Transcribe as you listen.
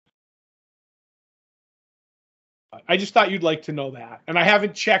I just thought you'd like to know that. And I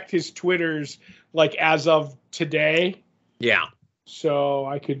haven't checked his Twitters like as of today. Yeah. So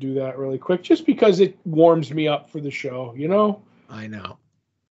I could do that really quick just because it warms me up for the show, you know? I know.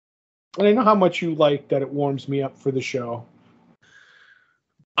 And I know how much you like that it warms me up for the show.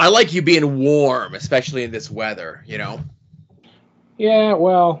 I like you being warm, especially in this weather, you know? Yeah,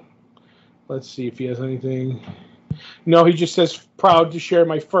 well, let's see if he has anything. No, he just says, proud to share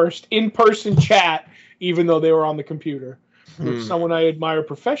my first in-person chat, even though they were on the computer, with someone I admire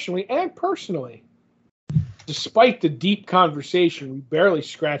professionally and personally. Despite the deep conversation, we barely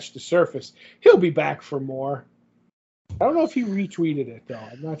scratched the surface. He'll be back for more. I don't know if he retweeted it, though.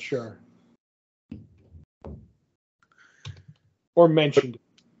 I'm not sure. Or mentioned it.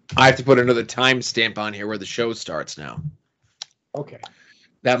 I have to put another timestamp on here where the show starts now. Okay.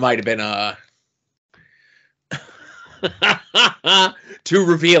 That might have been too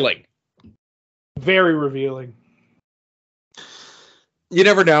revealing. Very revealing. You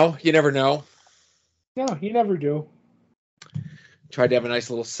never know. You never know. No, you never do. Tried to have a nice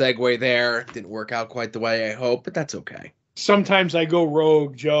little segue there. Didn't work out quite the way I hoped, but that's okay. Sometimes I go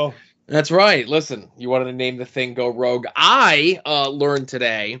rogue, Joe. That's right. Listen, you wanted to name the thing Go Rogue. I learned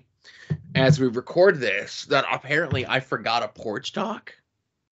today, as we record this, that apparently I forgot a porch talk.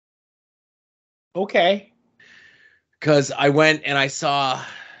 Okay. Because I went and I saw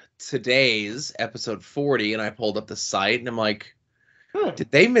today's episode 40, and I pulled up the site, and I'm like,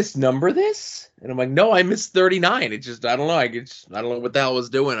 did they misnumber this? And I'm like, no, I missed 39. It just, I don't know. I don't know what the hell I was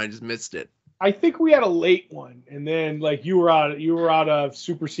doing. I just missed it. I think we had a late one, and then like you were out of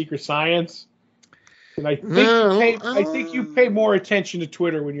Super Secret Science, and I think you pay more attention to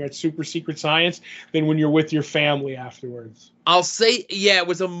Twitter when you're at Super Secret Science than when you're with your family afterwards. I'll say, yeah, it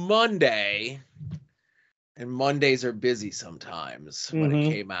was a Monday, and Mondays are busy sometimes when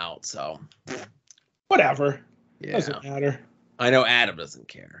it came out. So whatever, yeah. Doesn't matter. I know Adam doesn't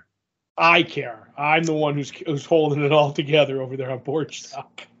care. I care. I'm the one who's holding it all together over there on Porch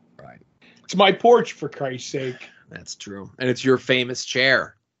Talk. Right. It's my porch, for Christ's sake. That's true. And it's your famous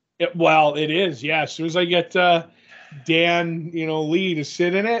chair. Well, it is, yeah. As soon as I get Dan, Lee to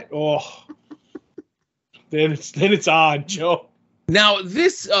sit in it, then it's on, Joe. Now,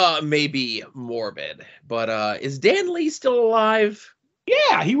 this may be morbid, but is Dan Lee still alive?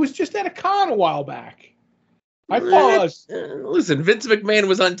 Yeah, he was just at a con a while back. I paused. Listen, Vince McMahon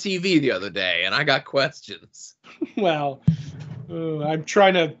was on TV the other day, and I got questions. Well, I'm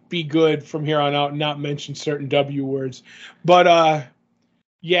trying to be good from here on out and not mention certain W words. But, I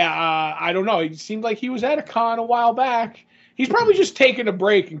don't know. It seemed like he was at a con a while back. He's probably just taking a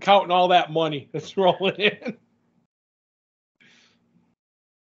break and counting all that money that's rolling in.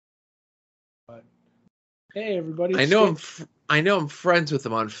 But, hey, everybody. I know I'm friends with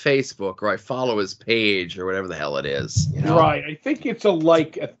him on Facebook, or I follow his page, or whatever the hell it is. You know? Right. I think it's a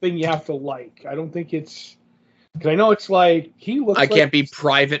thing you have to like. I don't think it's... Because I know it's like, he looks I can't be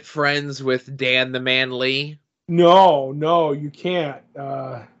private friends with Dan the Man Lee? No, you can't.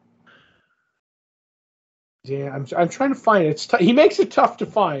 I'm trying to find it. He makes it tough to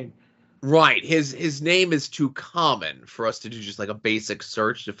find. Right. His name is too common for us to do just like a basic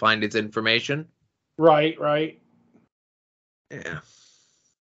search to find his information. Right. Yeah.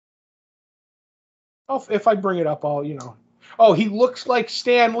 Oh, if I bring it up, I'll, Oh, he looks like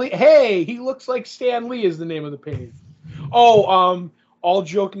Stan Lee. Hey, he looks like Stan Lee is the name of the page. Oh, all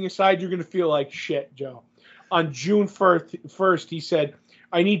joking aside, you're going to feel like shit, Joe. On June 1st, he said,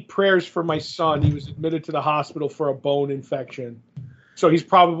 I need prayers for my son. He was admitted to the hospital for a bone infection. So he's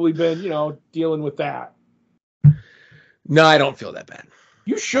probably been, dealing with that. No, I don't feel that bad.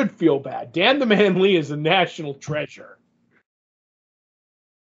 You should feel bad. Dan the Man Lee is a national treasure.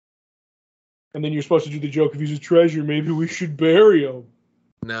 And then you're supposed to do the joke, if he's a treasure, maybe we should bury him.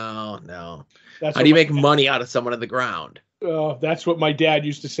 No. That's How do you make money out of someone in the ground? That's what my dad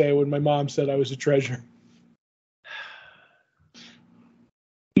used to say when my mom said I was a treasure.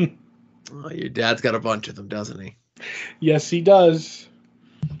 Well, your dad's got a bunch of them, doesn't he? Yes, he does.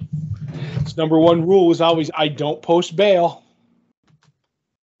 His number one rule was always, I don't post bail.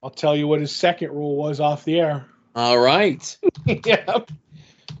 I'll tell you what his second rule was off the air. All right. Yeah.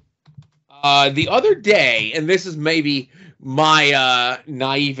 The other day, and this is maybe my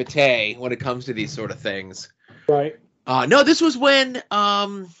naivete when it comes to these sort of things. Right. No, this was when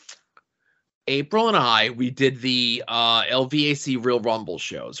April and we did the LVAC Real Rumble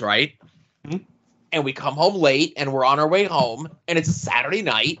shows, right? Mm-hmm. And we come home late, and we're on our way home, and it's a Saturday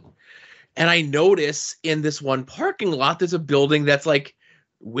night, and I notice in this one parking lot, there's a building that's like,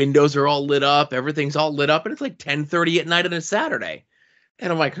 windows are all lit up, everything's all lit up, and it's like 10:30 at night on a Saturday.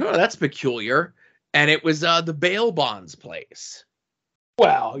 And I'm like, that's peculiar. And it was the bail bonds place.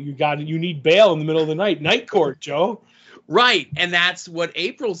 Well, you need bail in the middle of the night court, Joe. Right, and that's what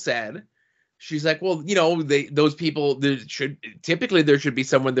April said. She's like, well, those people, there should be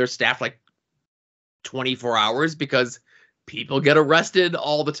someone there staffed like 24 hours because people get arrested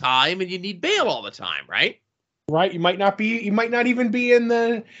all the time and you need bail all the time, right? Right. You might not even be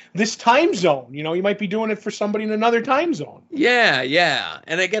in this time zone. You might be doing it for somebody in another time zone. Yeah, yeah.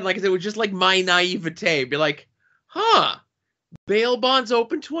 And again, like I said, it was just like my naivete. Be like, bail bonds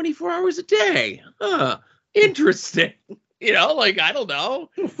open 24 hours a day. Interesting. I don't know.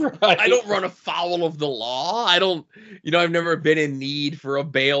 Right. I don't run afoul of the law. I don't, I've never been in need for a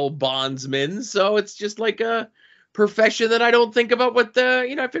bail bondsman. So it's just like a profession that I don't think about what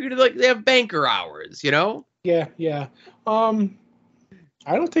I figured like they have banker hours, Yeah, yeah.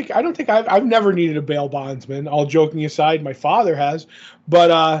 I don't think I've never needed a bail bondsman. All joking aside, my father has,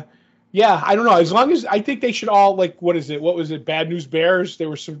 but yeah, I don't know. As long as I think they should all what is it? What was it? Bad News Bears. They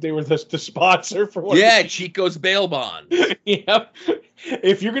were the sponsor for one. Yeah, Chico's bail bond. Yeah.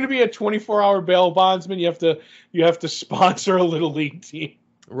 If you're going to be a 24-hour bail bondsman, you have to sponsor a little league team.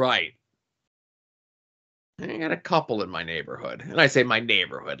 Right. I got a couple in my neighborhood, and I say my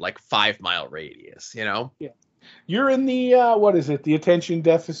neighborhood, like 5-mile radius. Yeah. You're in the what is it? The attention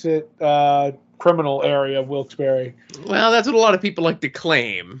deficit criminal area of Wilkes-Barre. Well, that's what a lot of people like to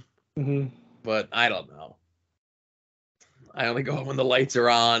claim. Mm-hmm. But I don't know. I only go when the lights are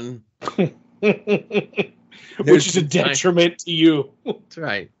on. Which is a detriment to you. That's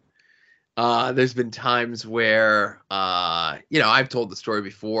right. There's been times where, I've told the story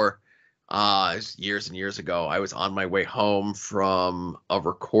before. Years and years ago, I was on my way home from a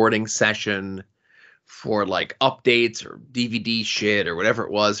recording session for like updates or DVD shit or whatever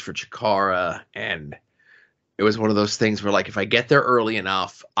it was for Chikara, and it was one of those things where, like, if I get there early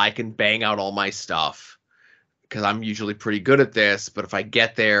enough, I can bang out all my stuff because I'm usually pretty good at this. But if I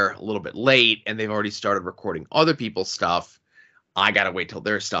get there a little bit late and they've already started recording other people's stuff, I got to wait till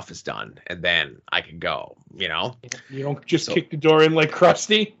their stuff is done and then I can go, You don't just kick the door in like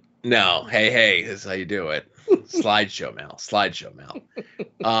Krusty? No. Hey, this is how you do it. Slideshow Mel.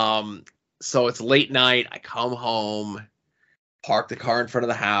 So it's late night. I come home, park the car in front of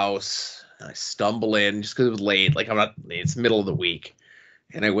the house. I stumble in just because it was late. Like, it's middle of the week.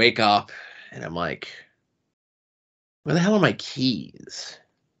 And I wake up and I'm like, where the hell are my keys?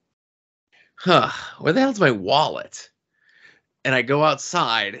 Where the hell's my wallet? And I go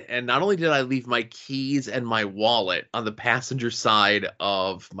outside, and not only did I leave my keys and my wallet on the passenger side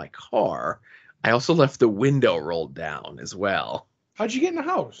of my car, I also left the window rolled down as well. How'd you get in the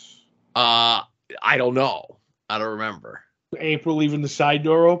house? I don't know. I don't remember. April leaving the side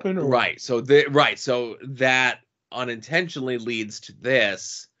door open? Or? Right. So that unintentionally leads to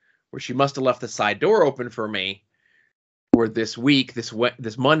this, where she must have left the side door open for me. Or this week, this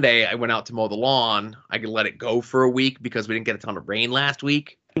Monday, I went out to mow the lawn. I could let it go for a week because we didn't get a ton of rain last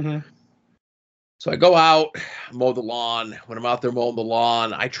week. Mm-hmm. So I go out, mow the lawn. When I'm out there mowing the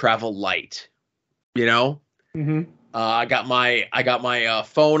lawn, I travel light. Mm-hmm. I got my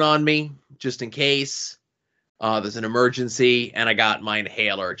phone on me just in case. There's an emergency, and I got my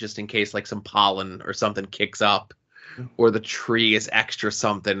inhaler just in case like some pollen or something kicks up, or the tree is extra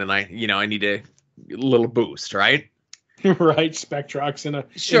something, and I need a little boost, right? Right, Spectrox and a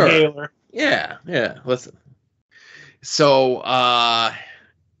sure. Inhaler. Yeah. Listen. So Asa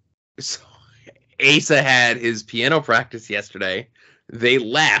had his piano practice yesterday. They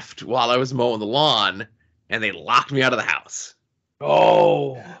left while I was mowing the lawn, and they locked me out of the house.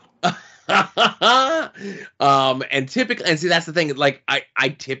 Oh. And see, that's the thing. Like, I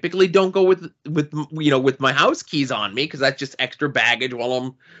typically don't go with my house keys on me because that's just extra baggage while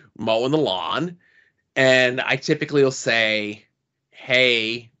I'm mowing the lawn. And I typically will say,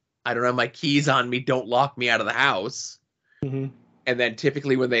 "Hey, I don't have my keys on me. Don't lock me out of the house." Mm-hmm. And then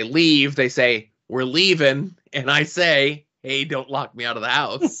typically when they leave, they say, "We're leaving," and I say, "Hey, don't lock me out of the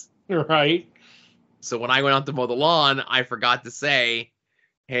house." Right. So when I went out to mow the lawn, I forgot to say,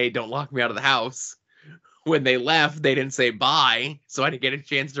 "Hey, don't lock me out of the house." When they left, they didn't say bye, so I didn't get a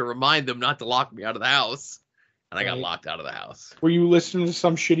chance to remind them not to lock me out of the house, and I got locked out of the house. Were you listening to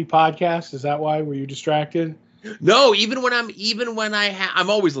some shitty podcast? Is that why? Were you distracted? No, I'm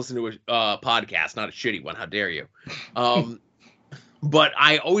always listening to a podcast, not a shitty one. How dare you? But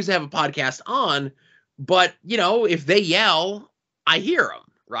I always have a podcast on. But if they yell, I hear them,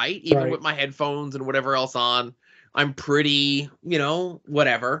 right? Even with my headphones and whatever else on. I'm pretty,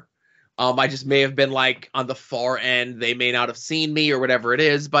 whatever. I just may have been like on the far end. They may not have seen me or whatever it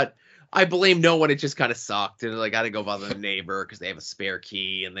is. But I blame no one. It just kind of sucked. And I got to go bother the neighbor because they have a spare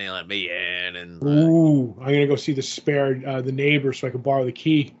key and they let me in. And ooh, I'm gonna go see the neighbor so I can borrow the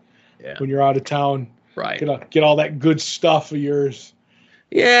key when you're out of town. Right. Get all that good stuff of yours.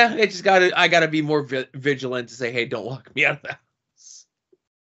 Yeah, I gotta be more vigilant to say, hey, don't lock me out of the house.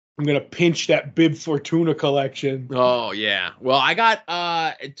 I'm gonna pinch that Bib Fortuna collection. Oh yeah. Well, I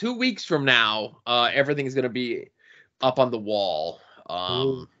got 2 weeks from now, everything's gonna be up on the wall.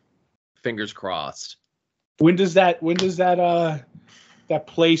 Fingers crossed. When does that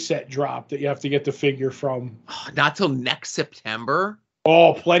play set drop that you have to get the figure from? Not till next September.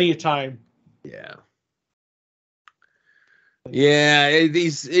 Oh, plenty of time. Yeah. Yeah,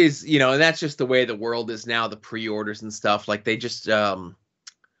 these is, and that's just the way the world is now, the pre-orders and stuff. Like they just I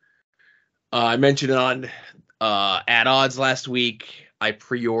mentioned it on At Odds last week. I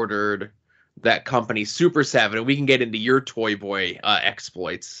pre-ordered that company Super 7, and we can get into your Toy Boy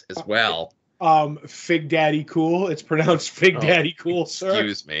exploits as well. Fig Daddy Cool. It's pronounced Fig Daddy Cool, sir.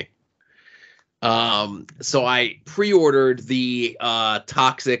 Excuse me. So I pre-ordered the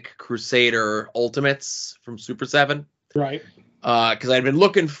Toxic Crusader Ultimates from Super 7. Right. Because I'd been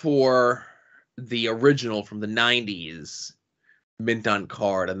looking for the original from the 90s mint on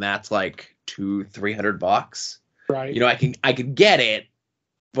card, and that's like $200-$300. Right. I could get it,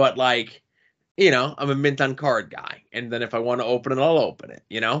 but like, I'm a mint on card guy. And then if I want to open it, I'll open it,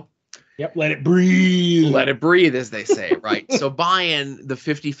 Yep, let it breathe. Let it breathe, as they say, right? So buying the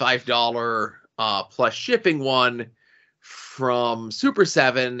 $55 plus shipping one from Super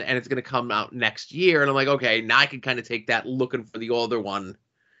 7, and it's going to come out next year. And I'm like, okay, now I can kind of take that looking for the other one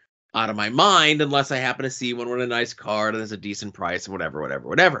out of my mind, unless I happen to see one with a nice card and there's a decent price and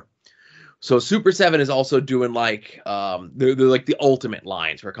whatever. So Super 7 is also doing like, they're like the ultimate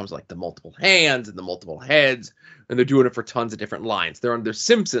lines where it comes like the multiple hands and the multiple heads, and they're doing it for tons of different lines. They're on their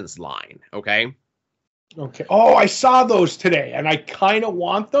Simpsons line, okay? Okay. Oh, I saw those today, and I kind of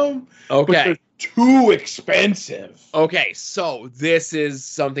want them. Okay. But they're too expensive. Okay, so this is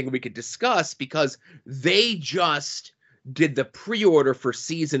something we could discuss because they just did the pre-order for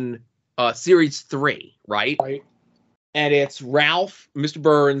Series 3, right? Right. And it's Ralph, Mr.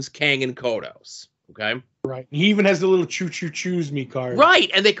 Burns, Kang, and Kodos, okay? Right. He even has the little choo-choo-choose me card. Right,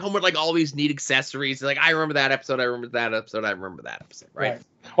 and they come with like all these neat accessories. Like, I remember that episode, right?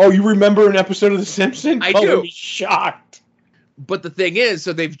 Oh, you remember an episode of The Simpsons? I do. I'm shocked. But the thing is,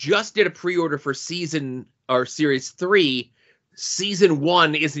 so they've just did a pre-order for Series 3. Series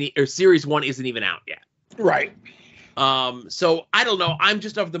 1 isn't even out yet. Right. So I don't know. I'm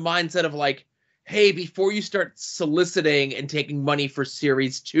just of the mindset of like, hey, before you start soliciting and taking money for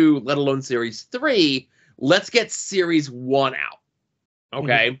Series 2, let alone Series 3, let's get Series 1 out.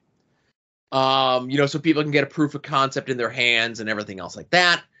 Okay. Mm-hmm. So people can get a proof of concept in their hands and everything else like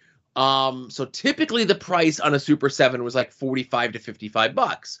that. So typically the price on a Super 7 was like $45 to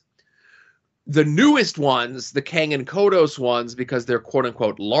 $55. The newest ones, the Kang and Kodos ones, because they're quote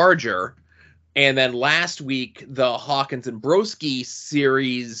unquote larger. And then last week, the Hawkins and Broski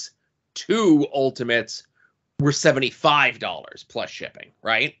Series 2 Ultimates were $75 plus shipping,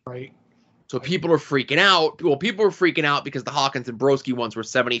 right? Right. So people are freaking out. Well, people were freaking out because the Hawkins and Broski ones were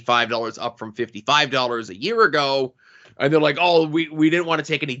 $75 up from $55 a year ago. And they're like, oh, we didn't want to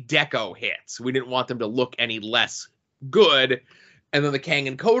take any deco hits. We didn't want them to look any less good. And then the Kang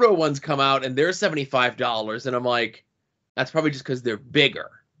and Kodo ones come out and they're $75. And I'm like, that's probably just because they're bigger,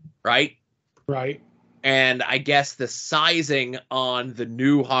 right? Right. And I guess the sizing on the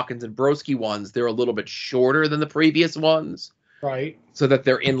new Hawkins and Broski ones, they're a little bit shorter than the previous ones. Right. So that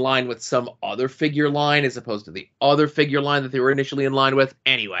they're in line with some other figure line as opposed to the other figure line that they were initially in line with.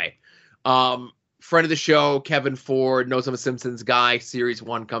 Anyway, friend of the show, Kevin Ford, knows I'm a Simpsons guy. Series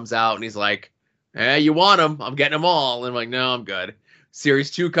 1 comes out and he's like, hey, you want them? I'm getting them all. And I'm like, no, I'm good.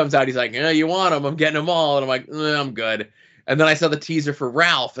 Series 2 comes out. He's like, yeah, you want them? I'm getting them all. And I'm like, I'm good. And then I saw the teaser for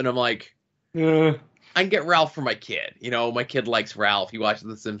Ralph and I'm like, I can get Ralph for my kid. My kid likes Ralph. He watches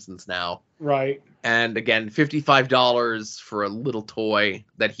The Simpsons now. Right. And again, $55 for a little toy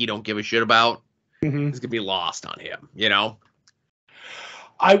that he don't give a shit about is going to be lost on him,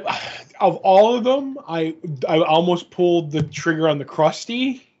 Of all of them, I almost pulled the trigger on the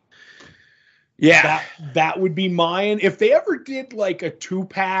Krusty. Yeah. That would be mine. If they ever did like a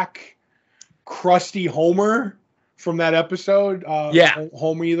 2-pack Krusty Homer from that episode,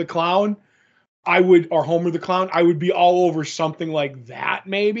 Homer the Clown, or Homer the Clown, I would be all over something like that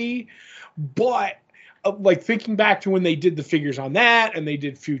maybe. But like thinking back to when they did the figures on that and they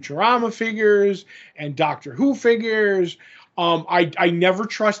did Futurama figures and Doctor Who figures, I never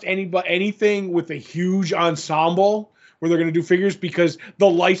trust anything with a huge ensemble where they're going to do figures, because the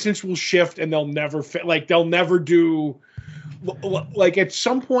license will shift and they'll never fit. Like they'll never do, like at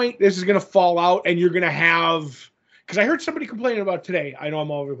some point this is going to fall out and you're going to have, because I heard somebody complaining about today, I know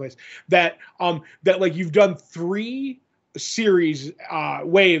I'm all over the place, that like you've done 3 series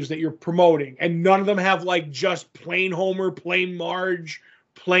waves that you're promoting and none of them have like just plain Homer, plain Marge,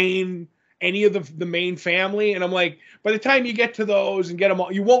 plain any of the main family. And I'm like, by the time you get to those and get them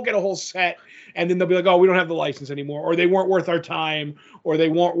all, you won't get a whole set. And then they'll be like, oh, we don't have the license anymore, or they weren't worth our time, or they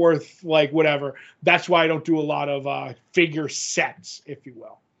weren't worth like whatever. That's why I don't do a lot of figure sets, if you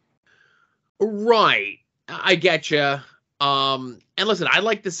will. Right. I get you. And listen, I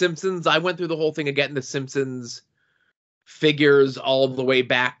like The Simpsons. I went through the whole thing of getting The Simpsons figures all the way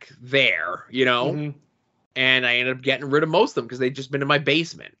back there, you know? Mm-hmm. And I ended up getting rid of most of them because they'd just been in my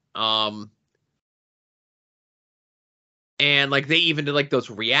basement. And like they even did like those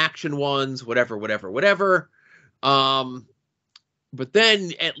reaction ones, whatever. But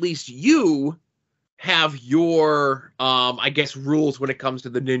then at least you have your, I guess, rules when it comes to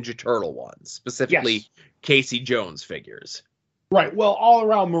the Ninja Turtle ones, specifically yes. Casey Jones figures. Right. Well, all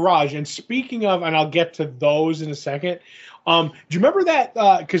around Mirage. And speaking of, and I'll get to those in a second. Do you remember that?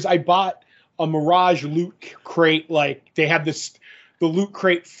 Because I bought a Mirage loot crate. Like they had the Loot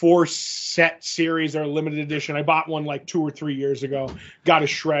Crate 4 set series or limited edition. I bought one like 2 or 3 years ago. Got a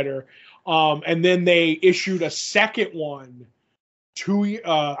shredder. And then they issued a second one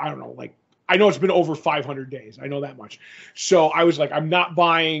I don't know, like, I know it's been over 500 days. I know that much. So I was like, I'm not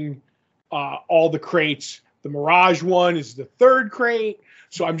buying all the crates. The Mirage one is the 3rd crate.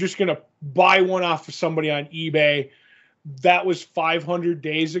 So I'm just going to buy one off of somebody on eBay. That was 500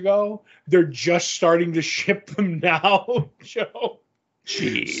 days ago. They're just starting to ship them now, Joe.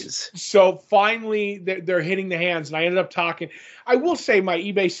 Jeez. So finally, they're hitting the hands, and I ended up talking. I will say my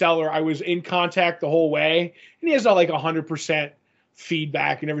eBay seller, I was in contact the whole way, and he has like 100%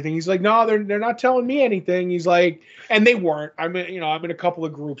 feedback and everything. He's like, no, they're not telling me anything. He's like, and they weren't. I'm in a couple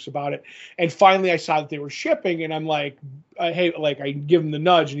of groups about it, and finally I saw that they were shipping, and I'm like, hey, like I give him the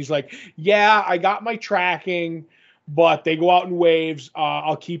nudge, and he's like, yeah, I got my tracking, but they go out in waves.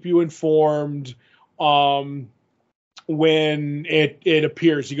 I'll keep you informed. When it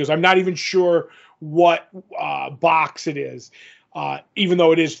appears. He goes, I'm not even sure what box it is, even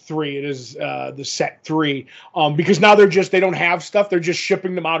though it is 3. It is the set 3, because now they don't have stuff. They're just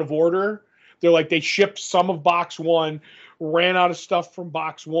shipping them out of order. They're like, they shipped some of box 1, ran out of stuff from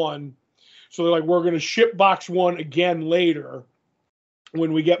box 1. So they're like, we're going to ship box 1 again later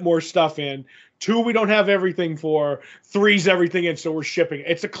when we get more stuff in. 2, we don't have everything for. 3's everything in, so we're shipping.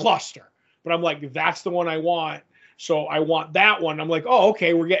 It's a cluster. But I'm like, that's the one I want. So I want that one. I'm like, oh,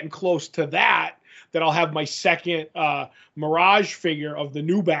 okay, we're getting close to that. Then I'll have my second Mirage figure of the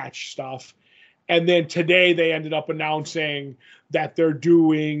new batch stuff. And then today they ended up announcing that they're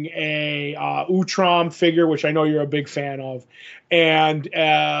doing a Utrom figure, which I know you're a big fan of, and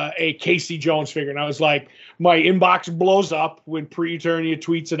a Casey Jones figure. And I was like, my inbox blows up when Pre-Eternia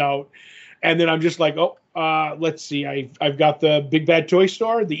tweets it out. And then I'm just like, oh, let's see. I've got the Big Bad Toy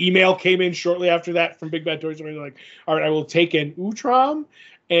Store. The email came in shortly after that from Big Bad Toy Store. They're like, all right, I will take an Utrom,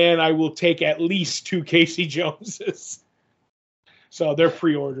 and I will take at least 2 Casey Joneses. So they're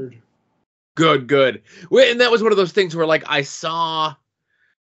pre-ordered. Good. Well, and that was one of those things where, like, I saw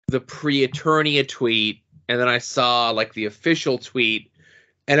the Pre-Eternia tweet, and then I saw, like, the official tweet,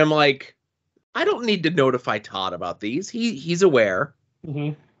 and I'm like, I don't need to notify Todd about these. He's aware.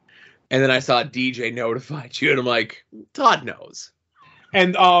 Mm-hmm. And then I saw DJ notified you, and I'm like, Todd knows.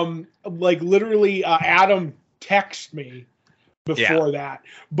 And like literally, Adam texted me before that,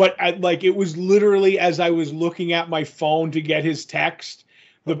 but it was literally as I was looking at my phone to get his text,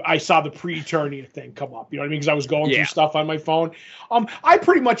 I saw the Pre-Eternia thing come up. You know what I mean? Because I was going through stuff on my phone. I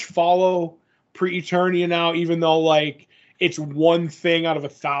pretty much follow Pre-Eternia now, even though like it's one thing out of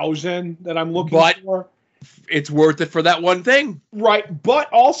 1,000 that I'm looking for. It's worth it for that one thing. Right.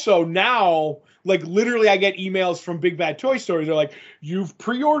 But also now, like literally I get emails from Big Bad Toy Story. They're like, you've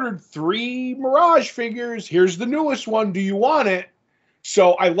pre-ordered 3 Mirage figures. Here's the newest one. Do you want it?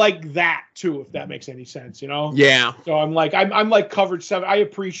 So I like that too, if that makes any sense, you know? Yeah. So I'm like covered 7. I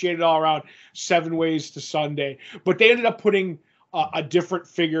appreciate it all around 7 ways to Sunday. But they ended up putting a different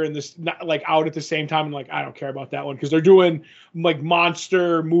figure in this, like out at the same time. And like, I don't care about that one because they're doing like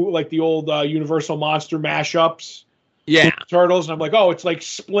monster, like the old Universal monster mashups. Yeah. Turtles. And I'm like, oh, it's like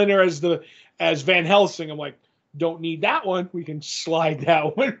Splinter as Van Helsing. I'm like, don't need that one. We can slide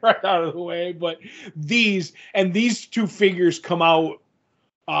that one right out of the way. But these 2 figures come out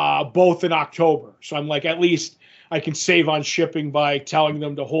both in October. So I'm like, at least I can save on shipping by telling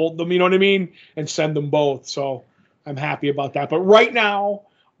them to hold them, you know what I mean? And send them both. So I'm happy about that. But right now,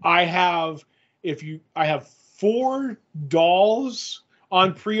 I have 4 dolls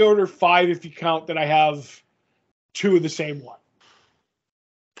on pre-order, 5 if you count that I have 2 of the same one.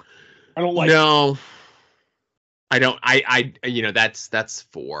 I don't like No. I don't. That's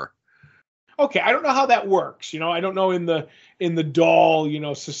 4. Okay, I don't know how that works. I don't know in the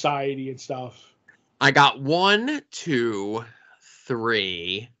doll, society and stuff. I got 1, 2,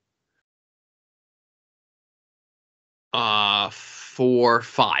 3, 4,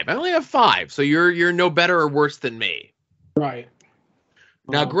 5. I only have 5, so you're no better or worse than me. Right.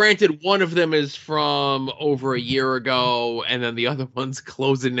 Now, granted, one of them is from over a year ago, and then the other one's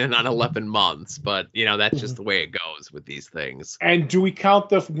closing in on 11 months. But, that's just the way it goes with these things. And do we count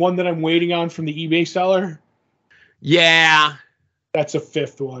the one that I'm waiting on from the eBay seller? Yeah. That's a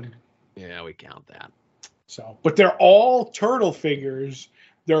 5th one. Yeah, we count that. So, but they're all turtle figures.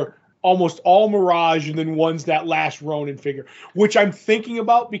 They're almost all Mirage, and then one's that last Ronin figure, which I'm thinking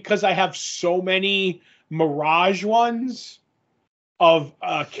about because I have so many Mirage ones of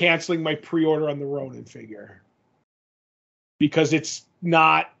canceling my pre-order on the Ronin figure. Because it's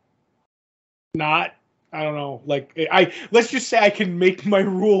not I don't know, let's just say I can make my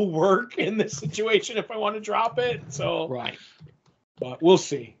rule work in this situation if I want to drop it. So right. But we'll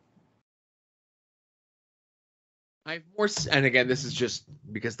see. I have more, and again, this is just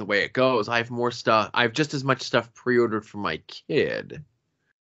because the way it goes. I have more stuff. I have just as much stuff pre-ordered for my kid,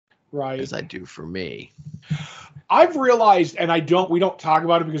 right, as I do for me. I've realized, and we don't talk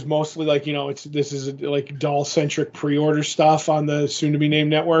about it because mostly this is like doll-centric pre-order stuff on the soon-to-be-named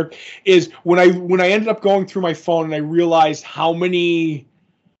network, is when I ended up going through my phone and I realized how many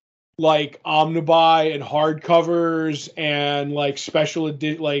omnibuy and hardcovers and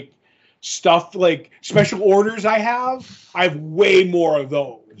stuff special orders I have way more of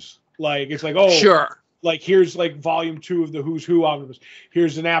those. It's sure. Here's volume 2 of the Who's Who omnibus.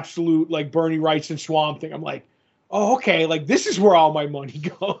 Here's an absolute Bernie Wrights and Swamp Thing. I'm like, oh, okay, this is where all my money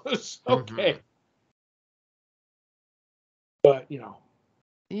goes. Okay. Mm-hmm. But,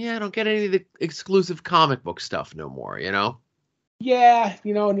 yeah, I don't get any of the exclusive comic book stuff no more, Yeah,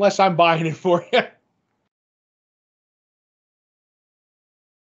 unless I'm buying it for you.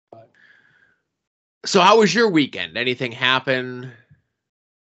 So how was your weekend? Anything happen?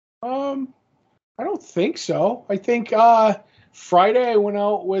 I don't think so. I think Friday I went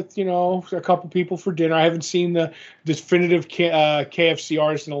out with, a couple people for dinner. I haven't seen the definitive KFC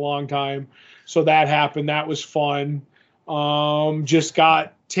artist in a long time. So that happened. That was fun. Just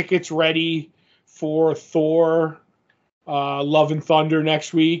got tickets ready for Thor, Love and Thunder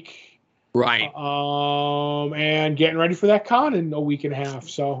next week. Right. And getting ready for that con in a week and a half.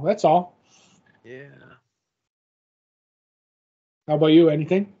 So that's all. Yeah. How about you?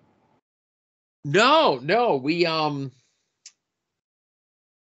 Anything? No. We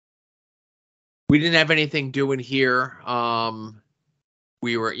didn't have anything doing here.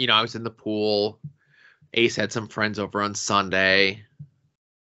 We were, I was in the pool. Ace had some friends over on Sunday.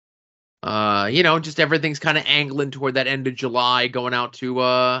 Just everything's kind of angling toward that end of July, going out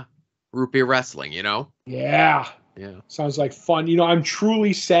to Root Beer Wrestling, Yeah. Yeah. Sounds like fun. I'm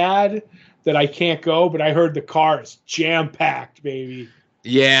truly sad that I can't go, but I heard the car is jam-packed, baby.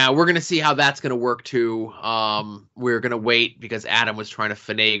 Yeah, we're going to see how that's going to work, too. We're going to wait because Adam was trying to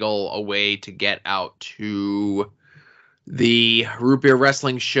finagle a way to get out to the Root Beer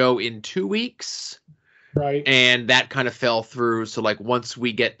Wrestling show in 2 weeks. Right. And that kind of fell through. So, once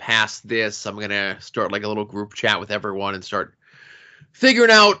we get past this, I'm going to start, a little group chat with everyone and start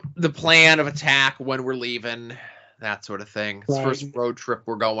figuring out the plan of attack, when we're leaving, that sort of thing. It's the first road trip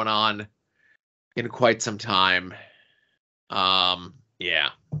we're going on in quite some time. Yeah.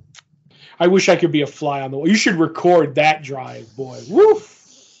 I wish I could be a fly on the wall. You should record that drive, boy.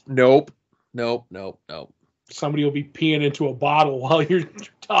 Woof. Nope. Somebody will be peeing into a bottle while you're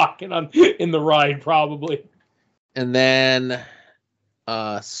talking in the ride, probably. And then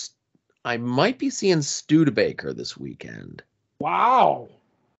I might be seeing Studebaker this weekend. Wow.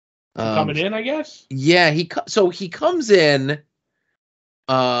 Coming in, I guess? Yeah, he comes in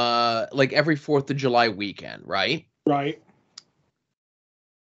every 4th of July weekend, right? Right.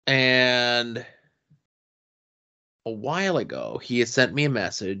 And a while ago, he had sent me a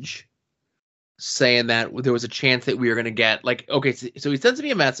message saying that there was a chance that we were going to get, so he sends me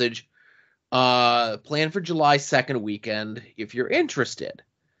a message, plan for July 2nd weekend, if you're interested.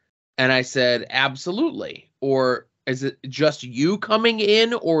 And I said, absolutely. Or is it just you coming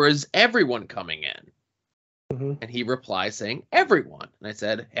in, or is everyone coming in? Mm-hmm. And he replies saying, everyone. And I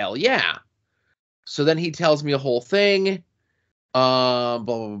said, hell yeah. So then he tells me a whole thing. blah,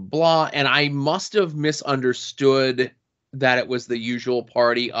 blah, blah. And I must have misunderstood that it was the usual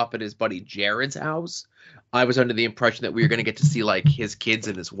party up at his buddy Jared's house. I was under the impression that we were going to get to see like his kids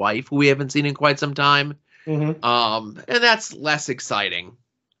and his wife, who we haven't seen in quite some time. Mm-hmm. And that's less exciting,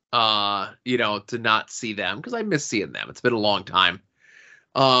 to not see them, because I miss seeing them. It's been a long time.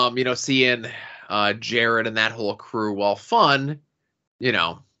 Seeing Jared and that whole crew, while fun,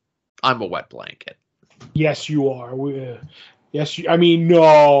 I'm a wet blanket. Yes, you are.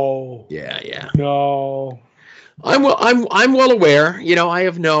 No. Yeah. No. I'm well aware. I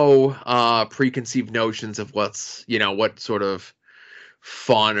have no preconceived notions of what's what sort of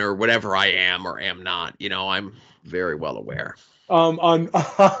fun or whatever I am or am not. I'm very well aware. On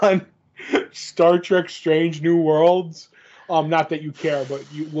Star Trek: Strange New Worlds. Not that you care, but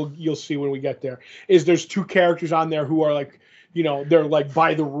you'll see when we get there. There's two characters on there who are like, they're like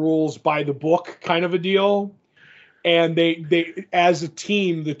by the rules, by the book kind of a deal, and they as a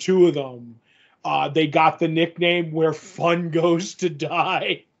team, the two of them, they got the nickname "Where Fun Goes to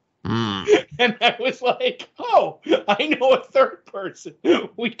Die." And I was like, oh, I know a third person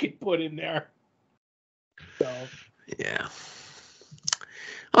we could put in there. So yeah,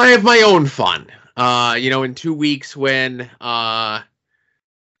 I have my own fun. In 2 weeks when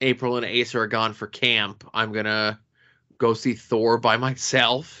April and Ace are gone for camp, I'm gonna go see Thor by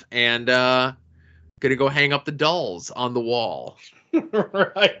myself and gonna go hang up the dolls on the wall.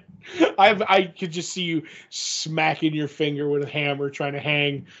 Right. I could just see you smacking your finger with a hammer trying to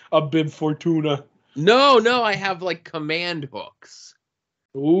hang a Bib Fortuna. No, I have like command hooks.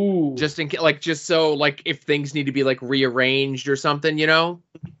 Ooh. Just so if things need to be like rearranged or something,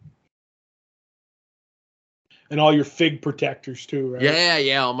 And all your fig protectors too, right?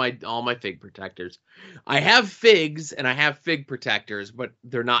 Yeah, all my fig protectors. I have figs and I have fig protectors, but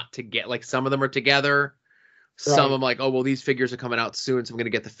they're not together. Like some of them are together. Some Right. of them like, oh well, these figures are coming out soon, so I'm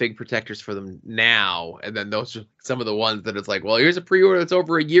gonna get the fig protectors for them now. And then those are some of the ones that it's like, well, here's a pre-order that's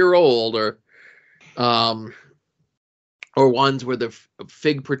over a year old, or ones where the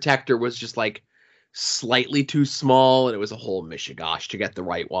fig protector was just like slightly too small, and it was a whole mishigosh to get the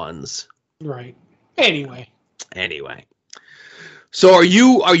right ones. Right. Anyway. So do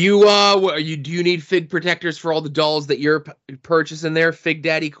you need fig protectors for all the dolls that you're purchasing there, Fig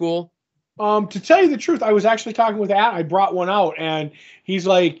Daddy Cool? To tell you the truth, I was actually talking with Ad. I brought one out, and he's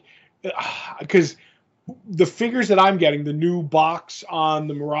like, because the figures that I'm getting, the new box on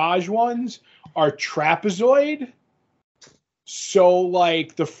the Mirage ones, are trapezoid. So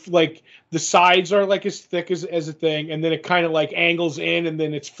the sides are like as thick as a thing, and then it kind of like angles in, and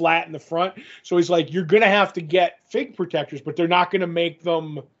then it's flat in the front. So he's like, you're gonna have to get fig protectors, but they're not gonna make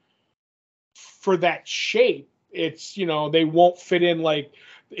them for that shape. It's they won't fit in like.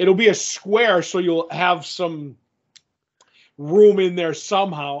 It'll be a square, so you'll have some room in there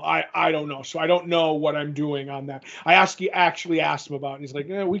somehow. I don't know. So I don't know what I'm doing on that. I actually asked him about it. And he's like,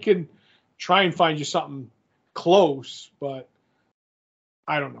 we can try and find you something close, but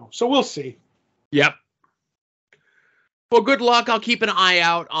I don't know. So we'll see. Yep. Well, good luck. I'll keep an eye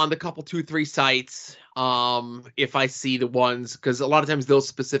out on the couple 2-3 sites. If I see the ones, because a lot of times they'll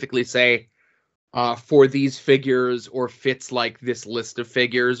specifically say, for these figures or fits like this list of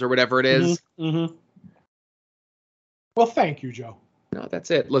figures or whatever it is. Mm-hmm. Well, thank you, Joe. No,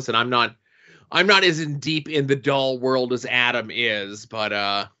 that's it. Listen, I'm not as in deep in the doll world as Adam is, but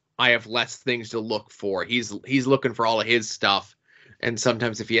I have less things to look for. He's looking for all of his stuff, and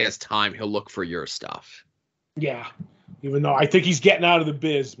sometimes if he has time, he'll look for your stuff. Yeah, even though I think he's getting out of the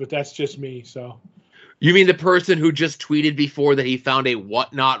biz, but that's just me. So. You mean the person who just tweeted before that he found a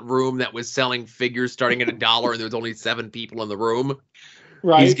whatnot room that was selling figures starting at $1 and there was only 7 people in the room?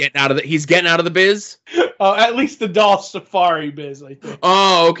 Right. He's getting out of the biz? At least the doll safari biz, I think.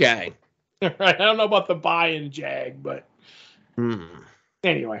 Oh, okay. Right. I don't know about the buy and jag, but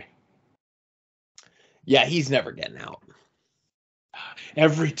anyway. Yeah, he's never getting out.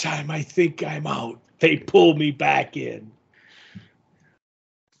 Every time I think I'm out, they pull me back in.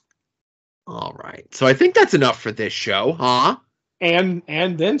 All right. So I think that's enough for this show, huh? And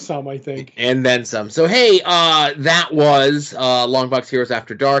then some, I think. And then some. So, hey, that was Longbox Heroes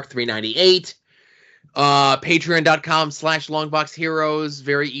After Dark, $3.98. Patreon.com/Longbox Heroes.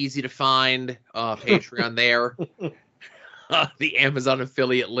 Very easy to find. Patreon there. The Amazon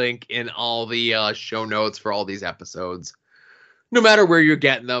affiliate link in all the show notes for all these episodes. No matter where you're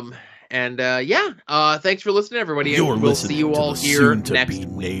getting them. And thanks for listening, everybody. You're and we'll see you all here next week.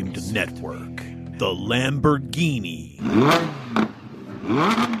 Named network, the Lamborghini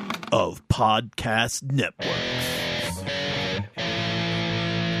of Podcast Network.